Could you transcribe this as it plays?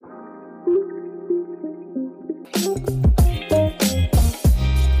Hi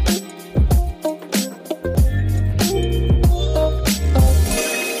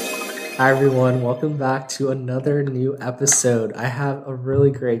everyone, welcome back to another new episode. I have a really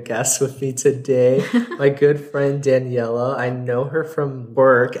great guest with me today, my good friend Daniela. I know her from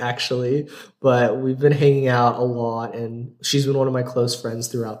work actually, but we've been hanging out a lot and she's been one of my close friends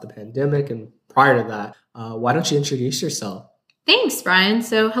throughout the pandemic and prior to that. Why don't you introduce yourself? Thanks, Brian.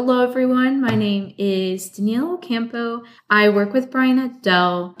 So hello, everyone. My name is Daniela Ocampo. I work with Brian at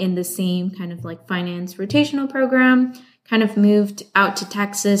Dell in the same kind of like finance rotational program. Kind of moved out to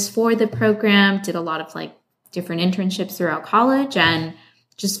Texas for the program, did a lot of like different internships throughout college and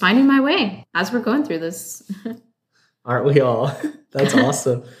just finding my way as we're going through this. Aren't we all? That's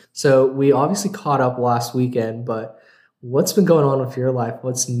awesome. So we obviously caught up last weekend, but what's been going on with your life?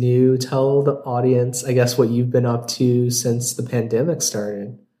 What's new? Tell the audience, I guess, what you've been up to since the pandemic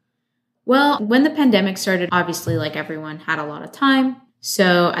started. Well, when the pandemic started, obviously, like everyone had a lot of time.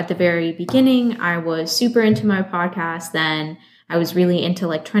 So at the very beginning, I was super into my podcast. Then I was really into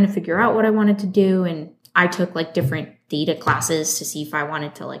like trying to figure out what I wanted to do. And I took like different data classes to see if I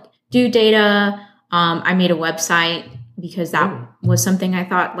wanted to like do data. I made a website because that was something I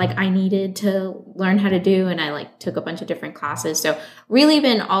thought like I needed to learn how to do. And I like took a bunch of different classes. So really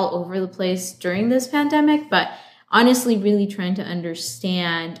been all over the place during this pandemic, but honestly, really trying to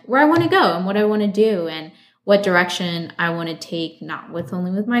understand where I want to go and what I want to do and what direction I want to take, not only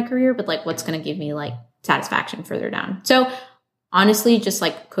with my career, but like what's going to give me like satisfaction further down. So honestly, just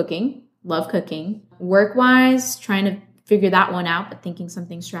like cooking, love cooking. Work-wise, trying to figure that one out, but thinking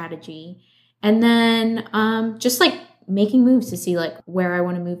something strategy. And then just like making moves to see like where I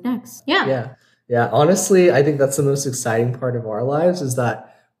want to move next. Yeah. Honestly, I think that's the most exciting part of our lives is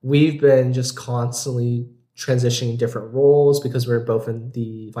that we've been just constantly transitioning different roles because we're both in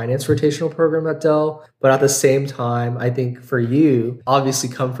the finance rotational program at Dell. But at the same time, I think for you, obviously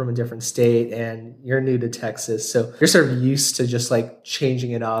come from a different state and you're new to Texas. So you're sort of used to just like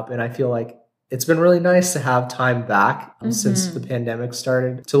changing it up. And I feel like it's been really nice to have time back since the pandemic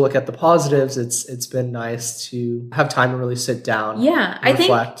started to look at the positives. It's been nice to have time to really sit down. Yeah, and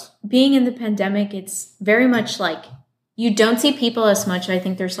reflect. I think being in the pandemic, it's very much like you don't see people as much. I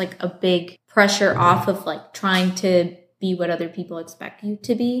think there's like a big pressure off of like trying to be what other people expect you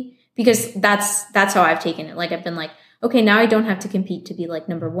to be, because that's how I've taken it. Like I've been like, okay, now I don't have to compete to be like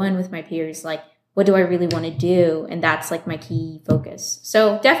number one with my peers. Like, what do I really want to do? And that's like my key focus.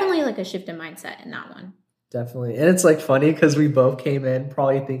 So definitely like a shift in mindset in that one. Definitely. And it's like funny because we both came in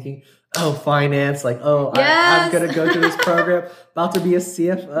probably thinking, oh, finance, like, oh, yes! I'm going to go through this program, about to be a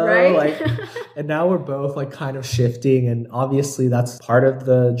CFO. Right? Like, and now we're both like kind of shifting. And obviously that's part of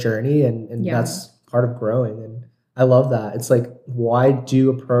the journey and that's part of growing. And I love that. It's like, why do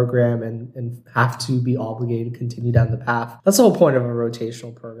a program and have to be obligated to continue down the path? That's the whole point of a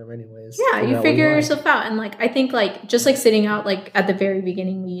rotational program anyways. Yeah, you figure yourself out. And like, I think like, just like sitting out, like at the very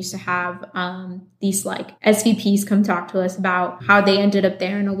beginning, we used to have these like SVPs come talk to us about how they ended up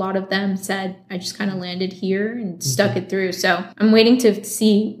there. And a lot of them said, I just kind of landed here and stuck it through. So I'm waiting to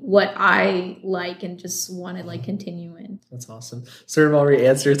see what I like and just want to like continue in. That's awesome. Sort of already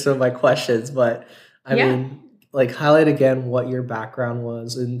answered some of my questions, but I mean, like highlight again what your background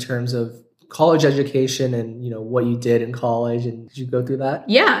was in terms of college education and, you know, what you did in college. And did you go through that?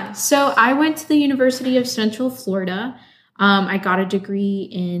 Yeah. So I went to the University of Central Florida. I got a degree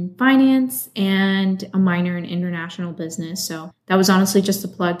in finance and a minor in international business. So that was honestly just a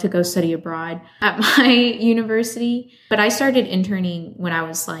plug to go study abroad at my university. But I started interning when I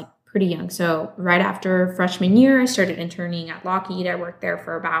was like pretty young. So right after freshman year, I started interning at Lockheed. I worked there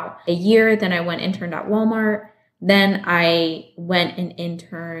for about a year. Then I went interned at Walmart. Then I went and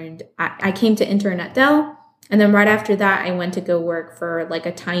interned. I came to intern at Dell. And then right after that, I went to go work for like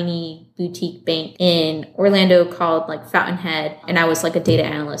a tiny boutique bank in Orlando called like Fountainhead. And I was like a data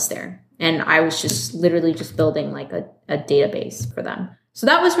analyst there. And I was just literally just building like a database for them. So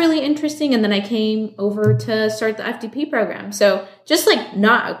that was really interesting. And then I came over to start the FDP program. So just like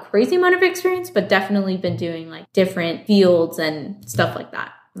not a crazy amount of experience, but definitely been doing like different fields and stuff like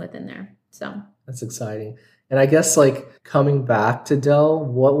that within there. So that's exciting. And I guess like coming back to Dell,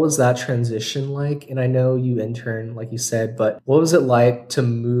 what was that transition like? And I know you interned, like you said, but what was it like to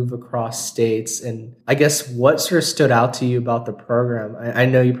move across states? And I guess what sort of stood out to you about the program? I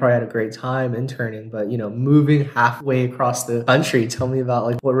know you probably had a great time interning, but you know, moving halfway across the country, tell me about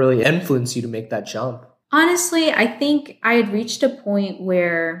like what really influenced you to make that jump. Honestly, I think I had reached a point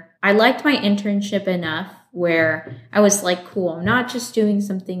where I liked my internship enough where I was like, cool, I'm not just doing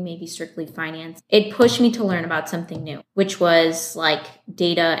something maybe strictly finance. It pushed me to learn about something new, which was like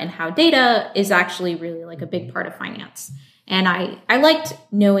data and how data is actually really like a big part of finance. And I liked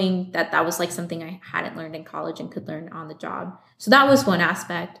knowing that that was like something I hadn't learned in college and could learn on the job. So that was one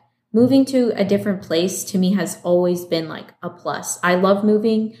aspect. Moving to a different place to me has always been like a plus. I love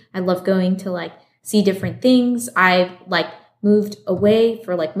moving. I love going to like see different things. I like moved away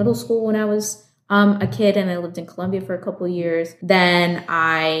for like middle school when I was a kid, and I lived in Colombia for a couple of years. Then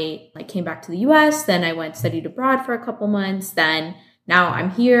I like came back to the US. Then I went studied abroad for a couple months. Then now I'm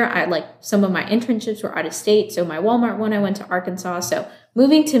here. I like some of my internships were out of state. So my Walmart one, I went to Arkansas. So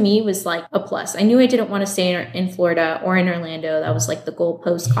moving to me was like a plus. I knew I didn't want to stay in Florida or in Orlando. That was like the goal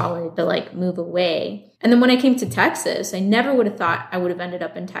post college to like move away. And then when I came to Texas, I never would have thought I would have ended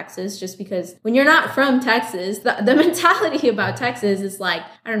up in Texas, just because when you're not from Texas, the mentality about Texas is like,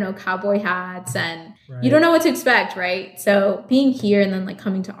 I don't know, cowboy hats and you don't know what to expect, right? So being here and then like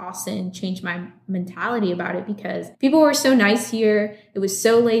coming to Austin changed my mentality about it, because people were so nice here. It was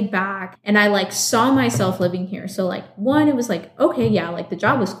so laid back, and I like saw myself living here. So like one, it was like, okay, yeah, like the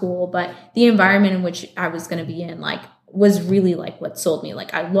job was cool, but the environment in which I was going to be in like was really like what sold me.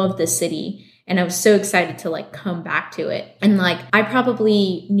 Like I love this city. And I was so excited to like come back to it. And like, I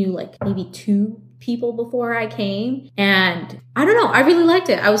probably knew like maybe 2 people before I came. And I don't know, I really liked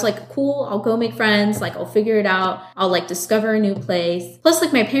it. I was like, cool, I'll go make friends. Like I'll figure it out. I'll like discover a new place. Plus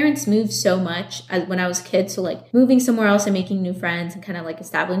like my parents moved so much when I was a kid. So like moving somewhere else and making new friends and kind of like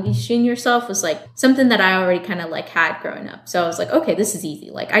establishing yourself was like something that I already kind of like had growing up. So I was like, okay, this is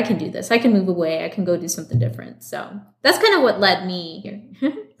easy. Like I can do this. I can move away. I can go do something different. So that's kind of what led me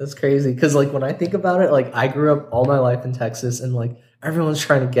here. That's crazy. Cause like when I think about it, like I grew up all my life in Texas, and like everyone's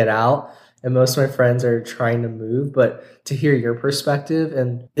trying to get out. And most of my friends are trying to move, but to hear your perspective,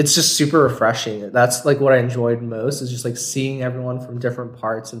 and it's just super refreshing. That's like what I enjoyed most, is just like seeing everyone from different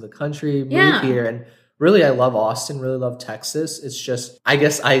parts of the country move here. And really, I love Austin, really love Texas. It's just, I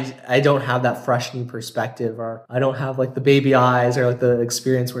guess I don't have that fresh new perspective, or I don't have like the baby eyes or like the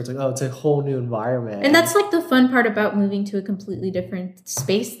experience where it's like, oh, it's a whole new environment. And that's like the fun part about moving to a completely different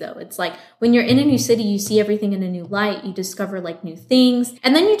space though. It's like when you're in a new city, you see everything in a new light, you discover like new things,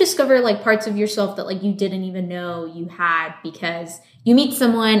 and then you discover like parts of yourself that like you didn't even know you had, because you meet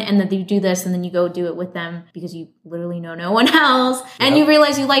someone and then you do this and then you go do it with them because you literally know no one else, and you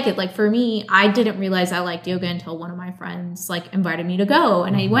realize you like it. Like for me, I didn't realize I liked yoga until one of my friends like invited me to go,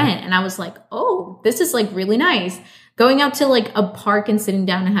 and I went, and I was like, oh, this is like really nice. Going out to like a park and sitting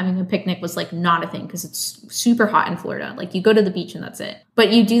down and having a picnic was like not a thing, because it's super hot in Florida. Like you go to the beach and that's it.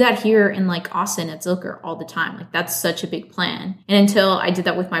 But you do that here in like Austin at Zilker all the time. Like that's such a big plan. And until I did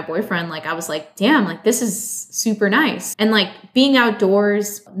that with my boyfriend, like I was like, damn, like this is super nice. And like being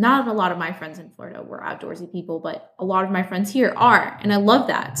outdoors, not a lot of my friends in Florida were outdoorsy people, but a lot of my friends here are. And I love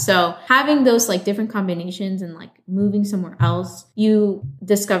that. So having those like different combinations and like moving somewhere else, you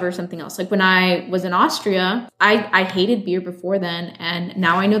discover something else. Like when I was in Austria, I hated beer before then, and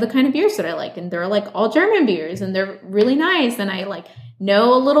now I know the kind of beers that I like, and they're like all German beers, and they're really nice, and I like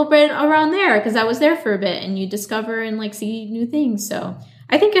know a little bit around there because I was there for a bit, and you discover and like see new things. So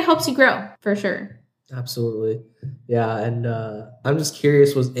I think it helps you grow for sure. Absolutely. Yeah. And I'm just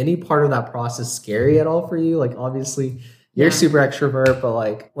curious, was any part of that process scary at all for you? Like obviously you're super extrovert, but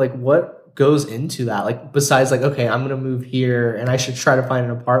like what goes into that? Like besides like, okay, I'm gonna move here and I should try to find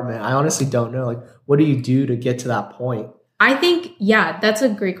an apartment. I honestly don't know. Like what do you do to get to that point? I think, yeah, that's a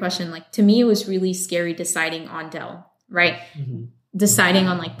great question. Like to me, it was really scary deciding on Dell, right? Mm-hmm. Deciding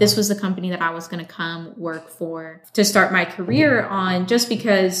on like, this was the company that I was going to come work for to start my career on, just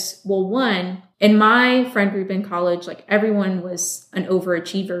because, well, one, in my friend group in college, like everyone was an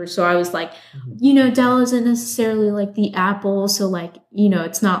overachiever. So I was like, you know, Dell isn't necessarily like the Apple. So like, you know,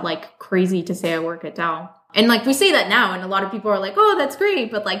 it's not like crazy to say I work at Dell. And like we say that now, and a lot of people are like, "Oh, that's great,"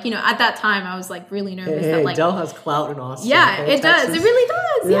 but like, you know, at that time, I was like really nervous that like Dell has clout in Austin. Yeah, it Texas. Does. It really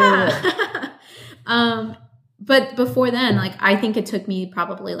does. Yeah. But before then, like I think it took me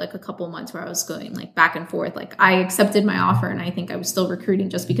probably like a couple months where I was going like back and forth. Like I accepted my offer, and I think I was still recruiting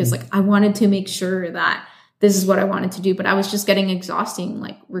just because like I wanted to make sure that this is what I wanted to do. But I was just getting exhausting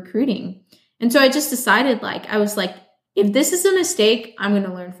like recruiting, and so I just decided like I was like, if this is a mistake, I'm going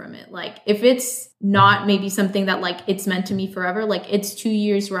to learn from it. Like if it's not maybe something that like it's meant to me forever, like it's 2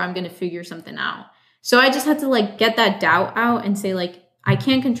 years where I'm going to figure something out. So I just had to like get that doubt out and say like, I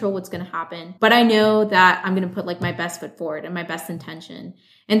can't control what's going to happen, but I know that I'm going to put like my best foot forward and my best intention.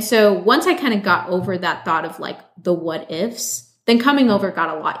 And so once I kind of got over that thought of like the what ifs, then coming over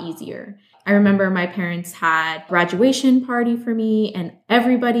got a lot easier. I remember my parents had graduation party for me and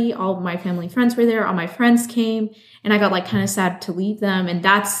everybody, all of my family friends were there. All my friends came and I got like kind of sad to leave them. And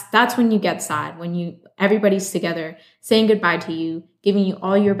that's when you get sad, when everybody's together saying goodbye to you, giving you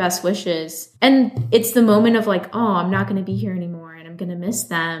all your best wishes. And it's the moment of like, oh, I'm not going to be here anymore and I'm going to miss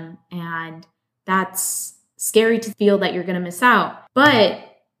them. And that's scary to feel that you're going to miss out. But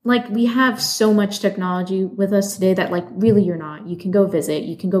like we have so much technology with us today that like really you're not. You can go visit,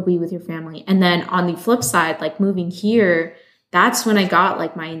 you can go be with your family. And then on the flip side, like moving here, that's when I got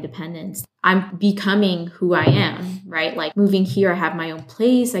like my independence. I'm becoming who I am, right? Like moving here, I have my own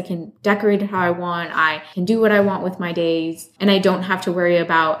place. I can decorate it how I want. I can do what I want with my days and I don't have to worry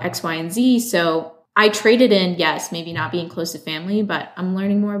about X, Y, and Z. So I traded in, yes, maybe not being close to family, but I'm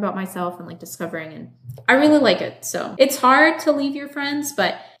learning more about myself and like discovering, and I really like it. So it's hard to leave your friends,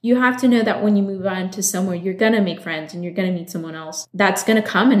 but you have to know that when you move on to somewhere, you're going to make friends and you're going to meet someone else that's going to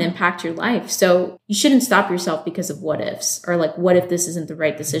come and impact your life. So you shouldn't stop yourself because of what ifs or like, what if this isn't the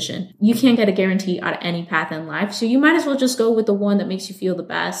right decision? You can't get a guarantee on any path in life. So you might as well just go with the one that makes you feel the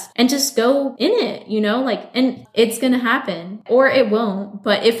best and just go in it, like, and it's going to happen or it won't.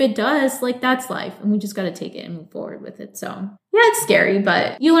 But if it does, like that's life and we just got to take it and move forward with it. So yeah, it's scary,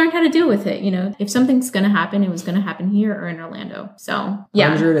 but you learn how to deal with it. If something's going to happen, it was going to happen here or in Orlando. So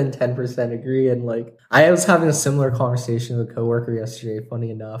yeah. 110% agree. And like, I was having a similar conversation with a coworker yesterday,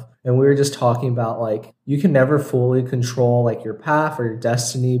 funny enough. And we were just talking about like, you can never fully control like your path or your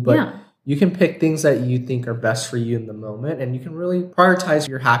destiny, but you can pick things that you think are best for you in the moment. And you can really prioritize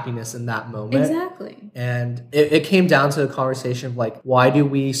your happiness in that moment. Exactly. And it came down to a conversation of like, why do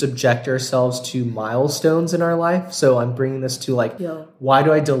we subject ourselves to milestones in our life? So I'm bringing this to like, why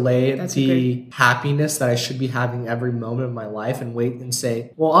do I delay the happiness that I should be having every moment of my life and wait and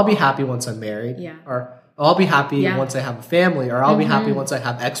say, well, I'll be happy once I'm married. Yeah. Or I'll be happy once I have a family, or I'll be happy once I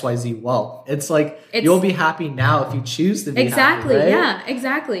have XYZ wealth. It's like, you'll be happy now if you choose to be happy, right? Yeah,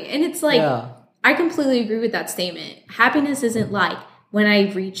 exactly. And it's like, I completely agree with that statement. Happiness isn't like, when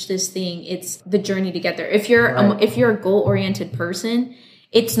I reach this thing, it's the journey to get there. If you're a goal-oriented person,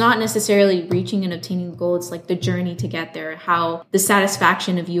 it's not necessarily reaching and obtaining the goal. It's like the journey to get there, how the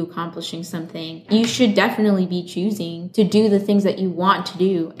satisfaction of you accomplishing something. You should definitely be choosing to do the things that you want to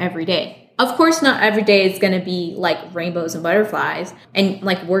do every day. Of course, not every day is going to be like rainbows and butterflies and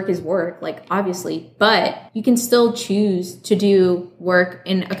like work is work, like obviously, but you can still choose to do work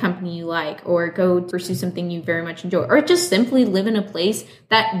in a company you like or go pursue something you very much enjoy or just simply live in a place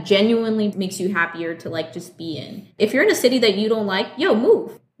that genuinely makes you happier to like just be in. If you're in a city that you don't like,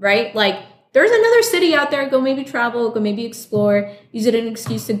 move, right? Like there's another city out there, go maybe travel, go maybe explore, use it as an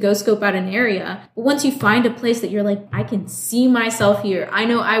excuse to go scope out an area. But once you find a place that you're like, I can see myself here, I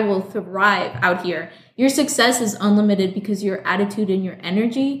know I will thrive out here, your success is unlimited because your attitude and your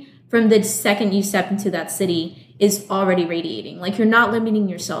energy from the second you step into that city is already radiating. Like you're not limiting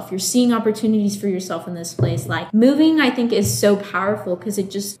yourself. You're seeing opportunities for yourself in this place. Like moving, I think is so powerful because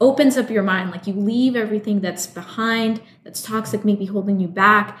it just opens up your mind. Like you leave everything that's behind, that's toxic, maybe holding you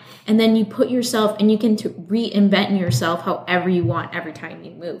back. And then you put yourself and you can reinvent yourself however you want every time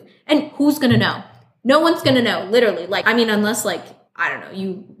you move. And who's going to know? No one's going to know, literally. Like, I mean, unless like, I don't know,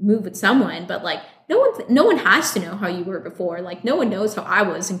 you move with someone, but like no one has to know how you were before. Like no one knows how I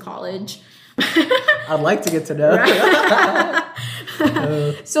was in college. I'd like to get to know.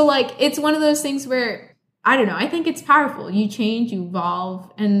 Right? So like, it's one of those things where, I don't know, I think it's powerful. You change, you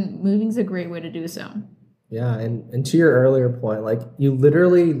evolve, and moving's a great way to do so. Yeah. And to your earlier point, like you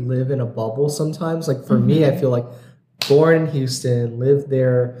literally live in a bubble sometimes. Like for me, I feel like born in Houston, lived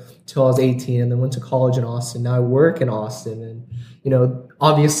there till I was 18 and then went to college in Austin. Now I work in Austin and,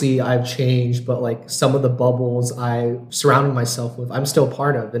 obviously I've changed, but like some of the bubbles I surrounded myself with, I'm still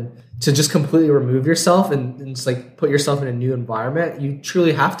part of. And to just completely remove yourself and just like put yourself in a new environment, you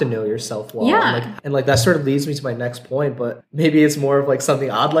truly have to know yourself well. Yeah. And that sort of leads me to my next point, but maybe it's more of like something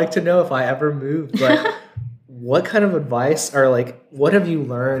I'd like to know if I ever moved. But what kind of advice or like what have you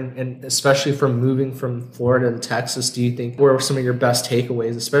learned, and especially from moving from Florida to Texas, do you think were some of your best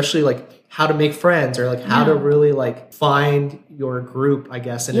takeaways, especially like how to make friends or like how to really like find your group, I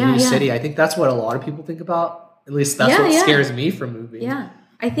guess, in a new city? I think that's what a lot of people think about. At least that's what scares me from moving. Yeah.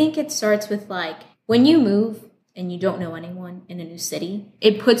 I think it starts with like when you move and you don't know anyone in a new city,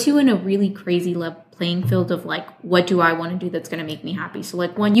 it puts you in a really crazy playing field of like, what do I want to do that's going to make me happy? So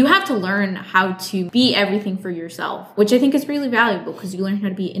like one, you have to learn how to be everything for yourself, which I think is really valuable because you learn how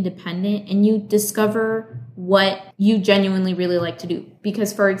to be independent and you discover what you genuinely really like to do.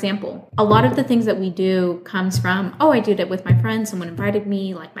 Because for example, a lot of the things that we do comes from, I did it with my friends, someone invited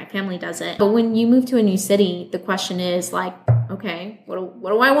me, like my family does it. But when you move to a new city, the question is like, Okay, what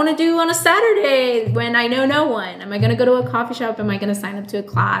do I want to do on a Saturday when I know no one? Am I going to go to a coffee shop? Am I going to sign up to a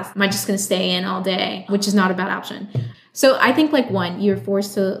class? Am I just going to stay in all day? Which is not a bad option. So I think like one, you're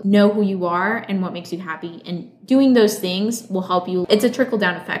forced to know who you are and what makes you happy, and doing those things will help you. It's a trickle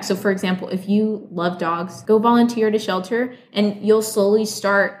down effect. So for example, if you love dogs, go volunteer at a shelter and you'll slowly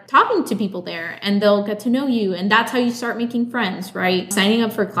start talking to people there and they'll get to know you. And that's how you start making friends, right? Signing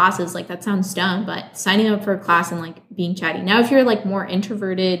up for classes, like that sounds dumb, but signing up for a class and like being chatty. Now, if you're like more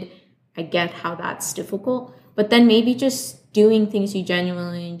introverted, I get how that's difficult, but then maybe just doing things you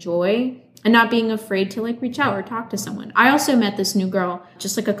genuinely enjoy and not being afraid to like reach out or talk to someone. I also met this new girl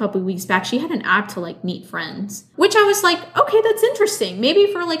just like a couple of weeks back. She had an app to like meet friends, which I was like, okay, that's interesting.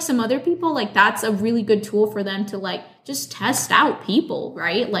 Maybe for like some other people, like that's a really good tool for them to like just test out people,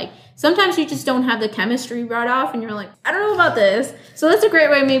 right? Like sometimes you just don't have the chemistry right off and you're like, I don't know about this. So that's a great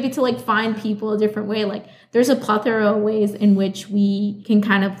way maybe to like find people a different way. Like there's a plethora of ways in which we can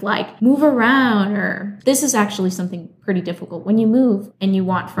kind of like move around, or this is actually something pretty difficult. When you move and you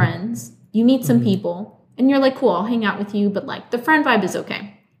want friends, you meet some people and you're like, cool, I'll hang out with you. But like the friend vibe is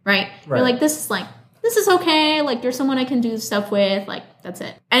okay, right? You're like, this is okay. Like there's someone I can do stuff with. Like that's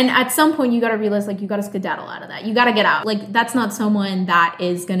it. And at some point you got to realize like you got to skedaddle out of that. You got to get out. Like that's not someone that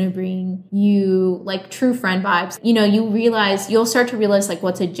is going to bring you like true friend vibes. You know, you'll start to realize like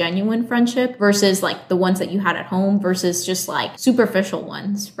what's a genuine friendship versus like the ones that you had at home versus just like superficial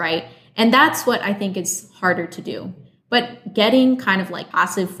ones, right? And that's what I think is harder to do. But getting kind of like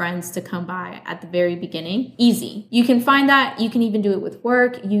passive friends to come by at the very beginning, easy. You can find that. You can even do it with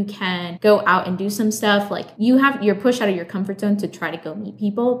work. You can go out and do some stuff. Like you're pushed out of your comfort zone to try to go meet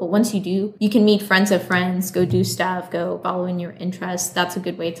people. But once you do, you can meet friends of friends, go do stuff, go follow in your interests. That's a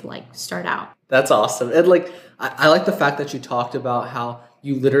good way to like start out. That's awesome. And like, I like the fact that you talked about how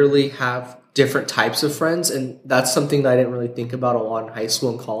you literally have different types of friends, and that's something that I didn't really think about a lot in high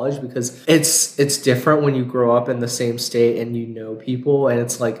school and college, because it's different when you grow up in the same state and you know people, and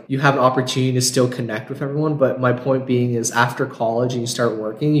it's like you have an opportunity to still connect with everyone. But my point being is after college and you start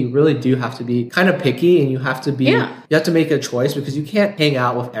working, you really do have to be kind of picky, and you have to you have to make a choice, because you can't hang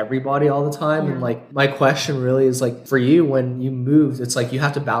out with everybody all the time. And like my question really is like, for you, when you moved, it's like you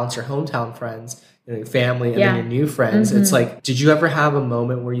have to balance your hometown friends, your family, and then your new friends. It's like, did you ever have a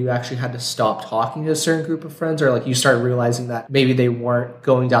moment where you actually had to stop talking to a certain group of friends, or like you started realizing that maybe they weren't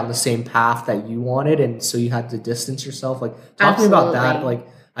going down the same path that you wanted, and so you had to distance yourself? Like talking about that, like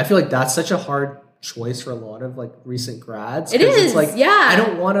I feel like that's such a hard choice for a lot of like recent grads. It is. It's like, yeah, I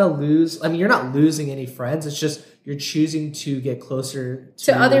don't want to lose. I mean, you're not losing any friends. It's just you're choosing to get closer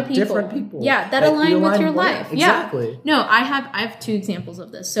to other people, different people. Yeah, that align with your life. Exactly. Yeah. No, I have two examples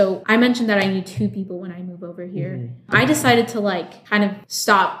of this. So I mentioned that I knew two people when I moved over here. I decided to like kind of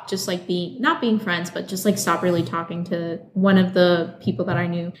stop just like not being friends, but just like stop really talking to one of the people that I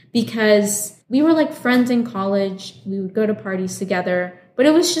knew, because we were like friends in college. We would go to parties together, but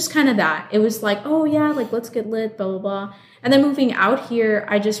it was just kind of that. It was like, oh yeah, like let's get lit, blah, blah, blah. And then moving out here,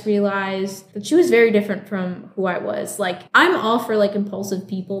 I just realized that she was very different from who I was. Like, I'm all for like impulsive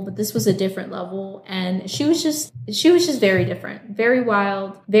people, but this was a different level. And she was just very different, very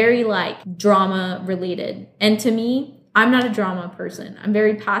wild, very like drama related. And to me, I'm not a drama person. I'm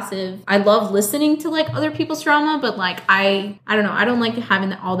very passive. I love listening to like other people's drama, but like I don't know. I don't like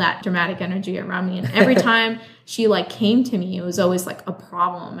having all that dramatic energy around me. And every time she like came to me, it was always like a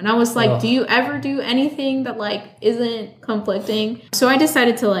problem. And I was like, do you ever do anything that like isn't conflicting? So I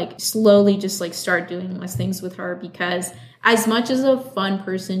decided to like slowly just like start doing less things with her, because as much as a fun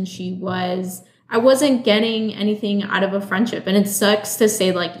person she was, I wasn't getting anything out of a friendship. And it sucks to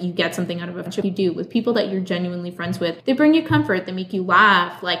say like you get something out of a friendship. You do with people that you're genuinely friends with. They bring you comfort. They make you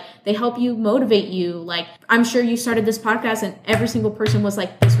laugh. Like they help you, motivate you. Like I'm sure you started this podcast and every single person was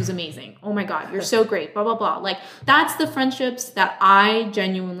like, this was amazing. Oh my God, you're so great, blah, blah, blah. Like that's the friendships that I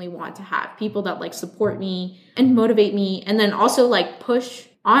genuinely want to have. People that like support me and motivate me, and then also like push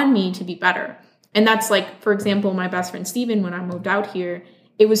on me to be better. And that's like, for example, my best friend, Steven, when I moved out here,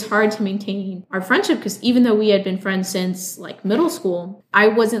 it was hard to maintain our friendship, because even though we had been friends since like middle school, I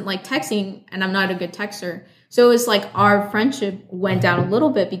wasn't like texting, and I'm not a good texter. So it was like our friendship went down a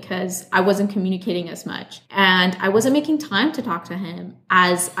little bit because I wasn't communicating as much, and I wasn't making time to talk to him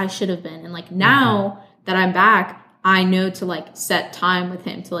as I should have been. And like now that I'm back, I know to like set time with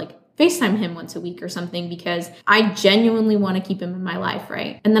him, to like FaceTime him once a week or something, because I genuinely want to keep him in my life,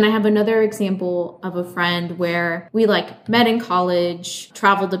 right? And then I have another example of a friend where we like met in college,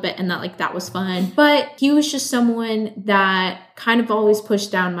 traveled a bit, and that was fun. But he was just someone that kind of always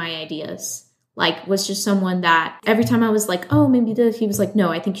pushed down my ideas. like was just someone that every time I was like, oh, maybe this, he was like, no,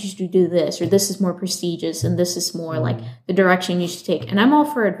 I think you should do this, or this is more prestigious and this is more like the direction you should take. And I'm all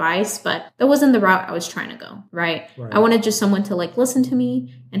for advice, but that wasn't the route I was trying to go, right? I wanted just someone to like listen to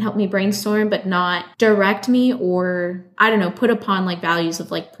me and help me brainstorm, but not direct me or, I don't know, put upon like values of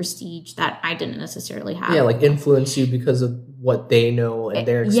like prestige that I didn't necessarily have. Yeah, like influence you because of what they know and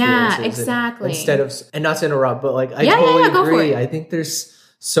their experiences. Yeah, exactly. Instead of, and not to interrupt, but like I totally agree. Go for it. I think there's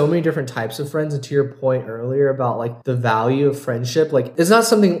so many different types of friends. And to your point earlier about like the value of friendship, like it's not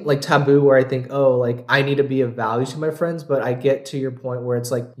something like taboo where I think, oh, like I need to be of value to my friends. But I get to your point where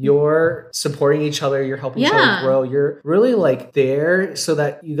it's like you're supporting each other, you're helping each other grow. You're really like there so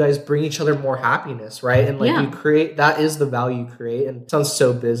that you guys bring each other more happiness, right? And like you create, that is the value you create. And it sounds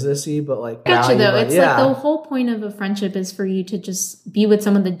so businessy, but like gotcha though. It's like the whole point of a friendship is for you to just be with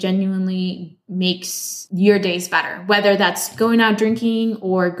someone that genuinely makes your days better, whether that's going out drinking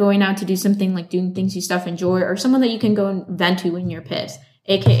or going out to do something like doing things you stuff enjoy, or someone that you can go and vent to when you're pissed.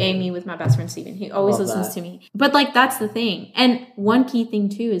 AKA me with my best friend, Steven. He always listens to me. But like, that's the thing. And one key thing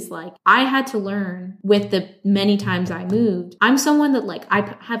too is like, I had to learn with the many times I moved, I'm someone that like,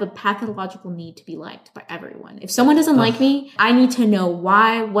 I have a pathological need to be liked by everyone. If someone doesn't like me, I need to know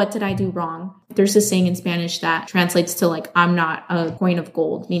why, what did I do wrong? There's this saying in Spanish that translates to like, I'm not a coin of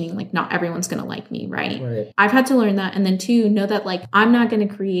gold, meaning like not everyone's going to like me, right? I've had to learn that. And then two, know that like, I'm not going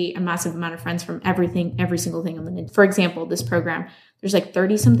to create a massive amount of friends from everything, every single thing I'm going to, for example, this program, there's like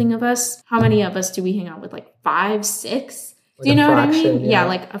 30 something of us. How many of us do we hang out with? Like 5, 6? Do you know what I mean? Yeah,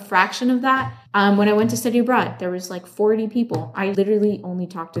 like a fraction of that. When I went to study abroad, there was like 40 people. I literally only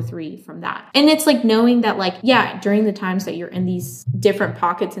talked to 3 from that. And it's like knowing that like, yeah, during the times that you're in these different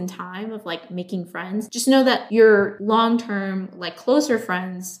pockets in time of like making friends, just know that your long-term, like closer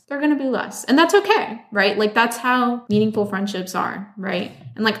friends, they're going to be less. And that's okay, right? Like that's how meaningful friendships are, right?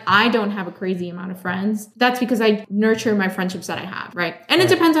 And like, I don't have a crazy amount of friends. That's because I nurture my friendships that I have, right? And it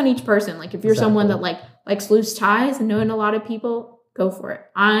depends on each person. Like if you're someone that like likes loose ties and knowing a lot of people, go for it.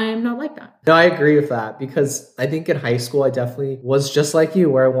 I'm not like that. No, I agree with that because I think in high school, I definitely was just like you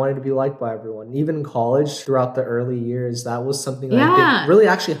where I wanted to be liked by everyone. Even in college, throughout the early years, that was something that I think really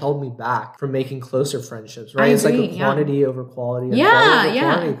actually held me back from making closer friendships, right? It's like a quantity over quality, and quality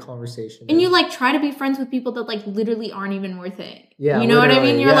over quantity conversation. And you like try to be friends with people that like literally aren't even worth it. Yeah, you know what I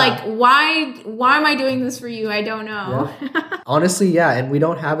mean? You're like, why am I doing this for you? I don't know. Yeah. Honestly, and we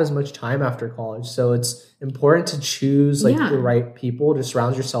don't have as much time after college, so it's important to choose like the right people to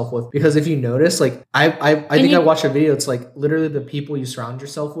surround yourself with, because if you notice, like I think I watched a video, it's like literally the people you surround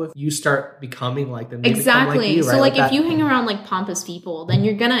yourself with, you start becoming like them. Exactly. Like you, right? So like if you hang around like pompous people, then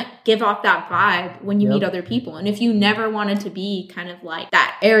you're gonna give off that vibe when you meet other people. And if you never wanted to be kind of like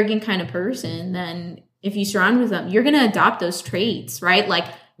that arrogant kind of person, then if you surround with them, you're gonna adopt those traits, right? Like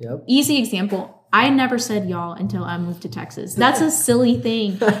easy example, I never said y'all until I moved to Texas. That's a silly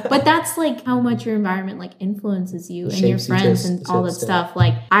thing, but that's like how much your environment like influences you and your friends and all that stuff.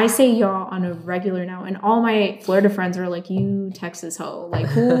 Like I say y'all on a regular now, and all my Florida friends are like, you Texas hoe, like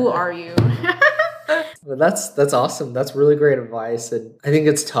who are you? Well, that's awesome. That's really great advice. And I think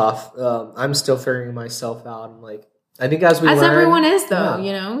it's tough. I'm still figuring myself out. I'm like, I think as learn, everyone is though,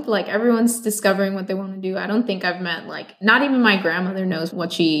 you know, like everyone's discovering what they want to do. I don't think I've met like, not even my grandmother knows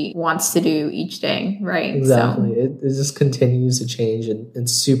what she wants to do each day. Right. Exactly. So. It just continues to change and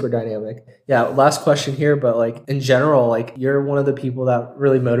it's super dynamic. Yeah. Last question here, but like in general, like you're one of the people that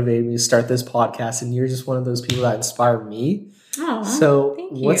really motivated me to start this podcast, and you're just one of those people that inspired me. Oh, so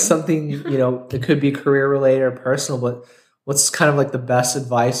what's something, you know, it could be career related or personal, but what's kind of like the best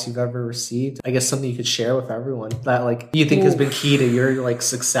advice you've ever received? I guess something you could share with everyone that like you think has been key to your like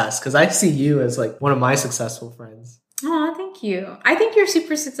success. Because I see you as like one of my successful friends. Oh, thank you. I think you're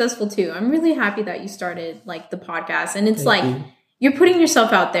super successful too. I'm really happy that you started like the podcast, and it's you're putting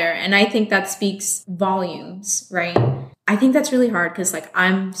yourself out there. And I think that speaks volumes, right? I think that's really hard because like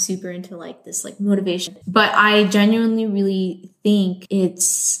I'm super into like this like motivation, but I genuinely really think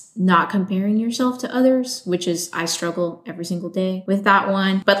it's not comparing yourself to others, which is I struggle every single day with that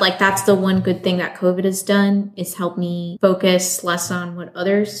one. But like that's the one good thing that COVID has done is help me focus less on what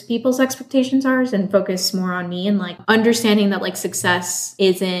others people's expectations are and focus more on me, and like understanding that like success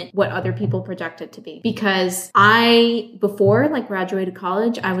isn't what other people project it to be. Because before like graduated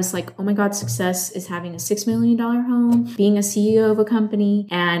college, I was like, oh my God, success is having a $6 million home, being a CEO of a company,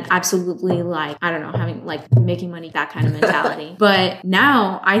 and absolutely like, I don't know, having like making money, that kind of mentality. But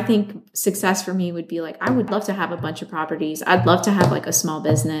now I I think success for me would be like, I would love to have a bunch of properties. I'd love to have like a small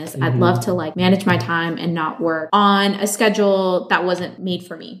business. I'd love to like manage my time and not work on a schedule that wasn't made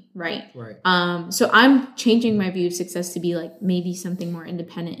for me. Right. So I'm changing my view of success to be like maybe something more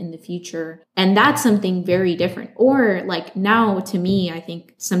independent in the future. And that's something very different. Or like now to me, I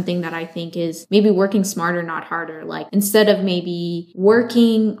think something that I think is maybe working smarter, not harder. Like instead of maybe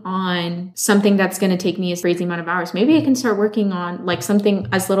working on something that's going to take me a crazy amount of hours, maybe I can start working on like something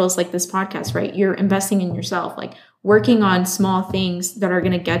as little as like this podcast, right? You're investing in yourself, like working on small things that are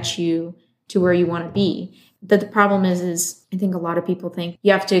going to get you to where you want to be. The problem is I think a lot of people think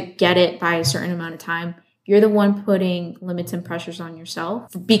you have to get it by a certain amount of time. You're the one putting limits and pressures on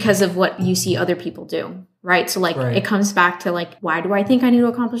yourself because of what you see other people do, right? So like it comes back to like, why do I think I need to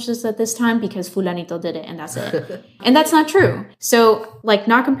accomplish this at this time? Because fulanito did it and that's it. And that's not true. So like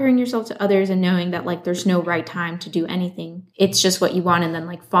not comparing yourself to others and knowing that like there's no right time to do anything. It's just what you want. And then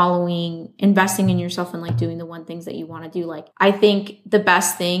like investing in yourself and like doing the one things that you want to do. Like I think the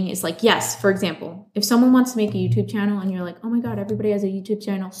best thing is like, yes, for example, if someone wants to make a YouTube channel and you're like, oh my God, everybody has a YouTube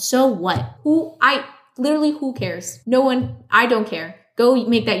channel. So what? Who cares? No one, I don't care. Go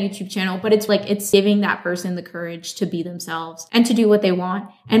make that YouTube channel. But it's like, it's giving that person the courage to be themselves and to do what they want.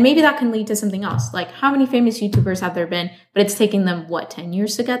 And maybe that can lead to something else. Like how many famous YouTubers have there been, but it's taking them 10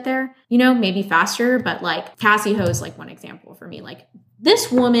 years to get there? You know, maybe faster, but like Cassie Ho is like one example for me. Like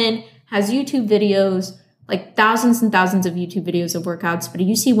this woman has YouTube videos, like thousands and thousands of YouTube videos of workouts, but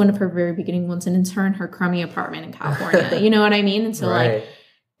you see one of her very beginning ones and it's her in her crummy apartment in California. You know what I mean? And so like,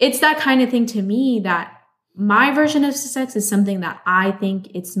 it's that kind of thing to me that my version of success is something that I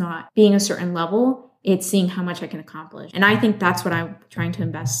think it's not being a certain level. It's seeing how much I can accomplish. And I think that's what I'm trying to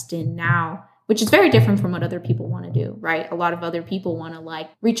invest in now, which is very different from what other people want to do, right? A lot of other people want to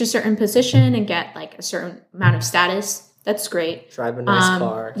like reach a certain position and get like a certain amount of status. That's great. Drive a nice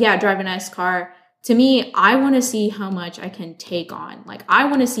car. Yeah, drive a nice car. To me, I want to see how much I can take on. Like I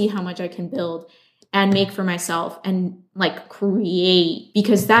want to see how much I can build and make for myself and like create,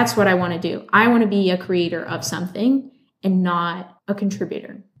 because that's what I want to do. I want to be a creator of something and not a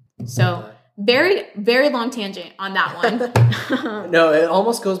contributor. So very, very long tangent on that one. No, it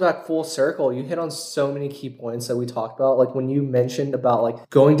almost goes back full circle. You hit on so many key points that we talked about. Like when you mentioned about like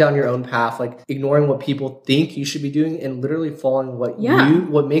going down your own path, like ignoring what people think you should be doing and literally following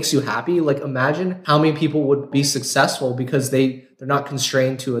what makes you happy. Like imagine how many people would be successful because they're not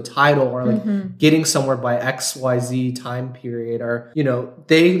constrained to a title or like getting somewhere by XYZ time period, or, you know,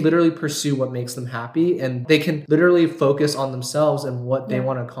 they literally pursue what makes them happy and they can literally focus on themselves and what they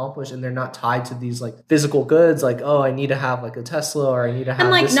want to accomplish. And they're not tied to these like physical goods. Like, oh, I need to have like a Tesla or I need to have and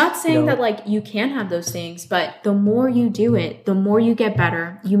like this, not saying that like you can't have those things, but the more you do it, the more you get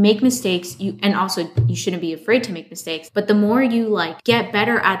better. You make mistakes. And also you shouldn't be afraid to make mistakes, but the more you like get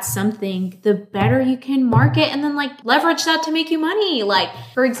better at something, the better you can market and then like leverage that to make you money. Like,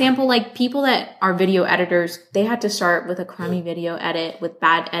 for example, like people that are video editors, they had to start with a crummy video edit with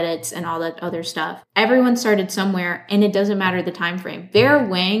bad edits and all that other stuff. Everyone started somewhere and it doesn't matter the time frame. Vera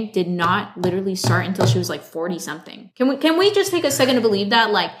Wang did not literally start until she was like 40 something. Can we just take a second to believe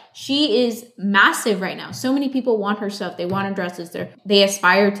that? Like she is massive right now. So many people want her stuff. They want her dresses. They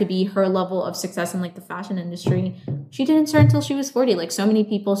aspire to be her level of success in like the fashion industry. She didn't start until she was 40. Like so many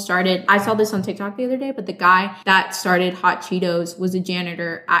people started. I saw this on TikTok the other day, but the guy that started Hot Cheetos was a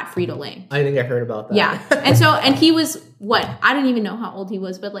janitor at Frito-Lay. I think I heard about that. Yeah. And he was I don't even know how old he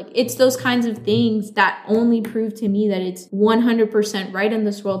was, but like it's those kinds of things that only prove to me that it's 100% right in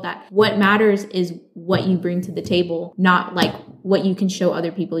this world, that what matters is what you bring to the table, not like what you can show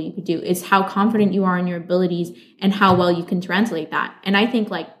other people you could do. It's how confident you are in your abilities and how well you can translate that. And I think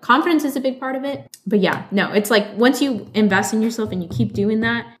like confidence is a big part of it. But yeah, no, it's like once you invest in yourself and you keep doing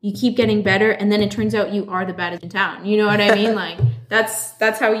that, you keep getting better. And then it turns out you are the baddest in town. You know what I mean? Like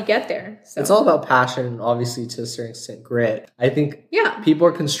that's how you get there. So. It's all about passion and obviously to a certain extent grit. I think people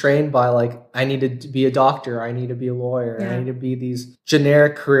are constrained by like, I need to be a doctor. I need to be a lawyer. I need to be these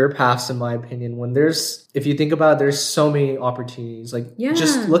generic career paths, in my opinion, when if you think about it, there's so many opportunities. Like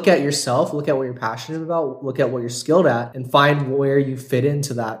just look at yourself, look at what you're passionate about, look at what you're skilled at and find where you fit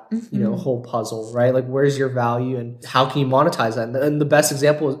into that, you know, whole puzzle, right? Like where's your value and how can you monetize that? And the best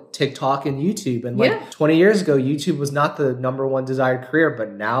example is TikTok and YouTube. And like 20 years ago, YouTube was not the number one desired career,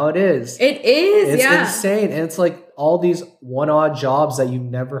 but now it is. It is. It's insane. And it's like all these one-odd jobs that you've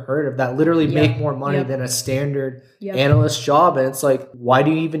never heard of that literally make more money than a standard analyst job. And it's like, why do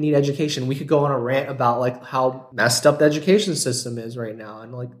you even need education? We could go on a rant about like how messed up the education system is right now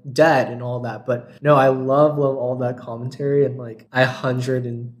and like debt and all that. But no, I love all that commentary and like I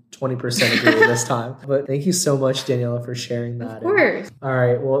 120% 20% agree this time. But thank you so much, Daniela, for sharing that. Of course. All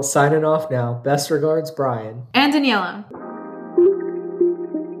right. Well, signing off now. Best regards, Brian. And Daniela.